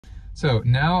So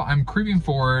now I'm creeping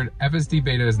forward, FSD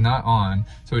beta is not on,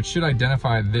 so it should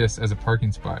identify this as a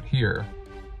parking spot here,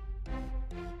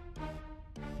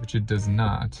 which it does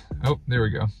not. Oh, there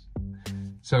we go.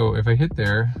 So if I hit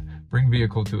there, bring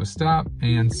vehicle to a stop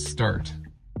and start.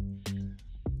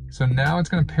 So now it's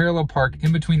gonna parallel park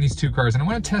in between these two cars. And I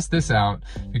wanna test this out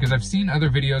because I've seen other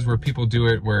videos where people do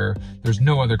it where there's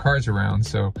no other cars around.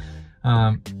 So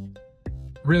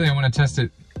really I wanna test it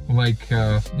like, you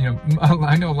know,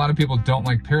 I know a lot of people don't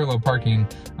like parallel parking,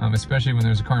 especially when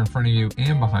there's a car in front of you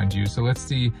and behind you. So let's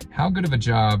see how good of a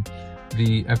job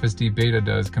the FSD beta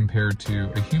does compared to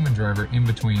a human driver in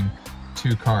between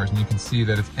two cars. And you can see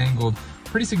that it's angled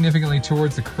pretty significantly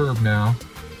towards the curb now.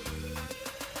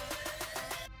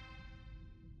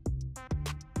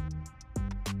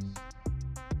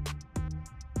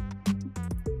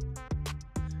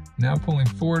 Now pulling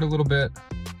forward a little bit.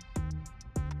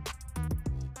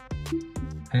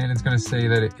 And it's gonna say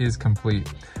that it is complete.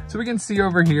 So we can see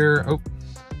over here,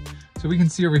 so we can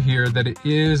see over here that it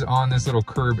is on this little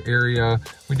curb area.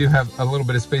 We do have a little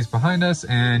bit of space behind us,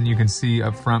 and you can see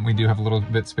up front, we do have a little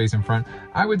bit of space in front.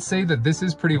 I would say that this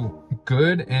is pretty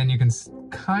good, and you can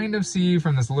kind of see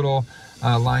from this little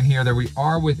line here that we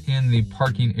are within the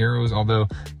parking arrows, although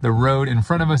the road in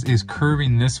front of us is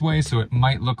curving this way, so it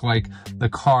might look like the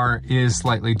car is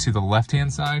slightly to the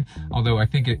left-hand side, although I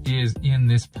think it is in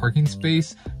this parking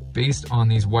space based on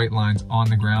these white lines on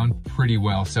the ground pretty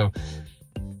well. So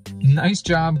nice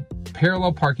job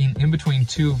parallel parking in between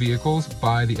two vehicles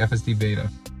by the FSD beta.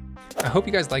 I hope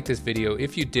you guys liked this video.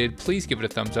 If you did, please give it a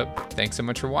thumbs up. Thanks so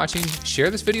much for watching.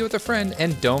 Share this video with a friend,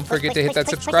 and don't forget to hit that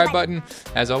subscribe button.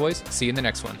 As always, see you in the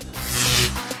next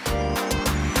one.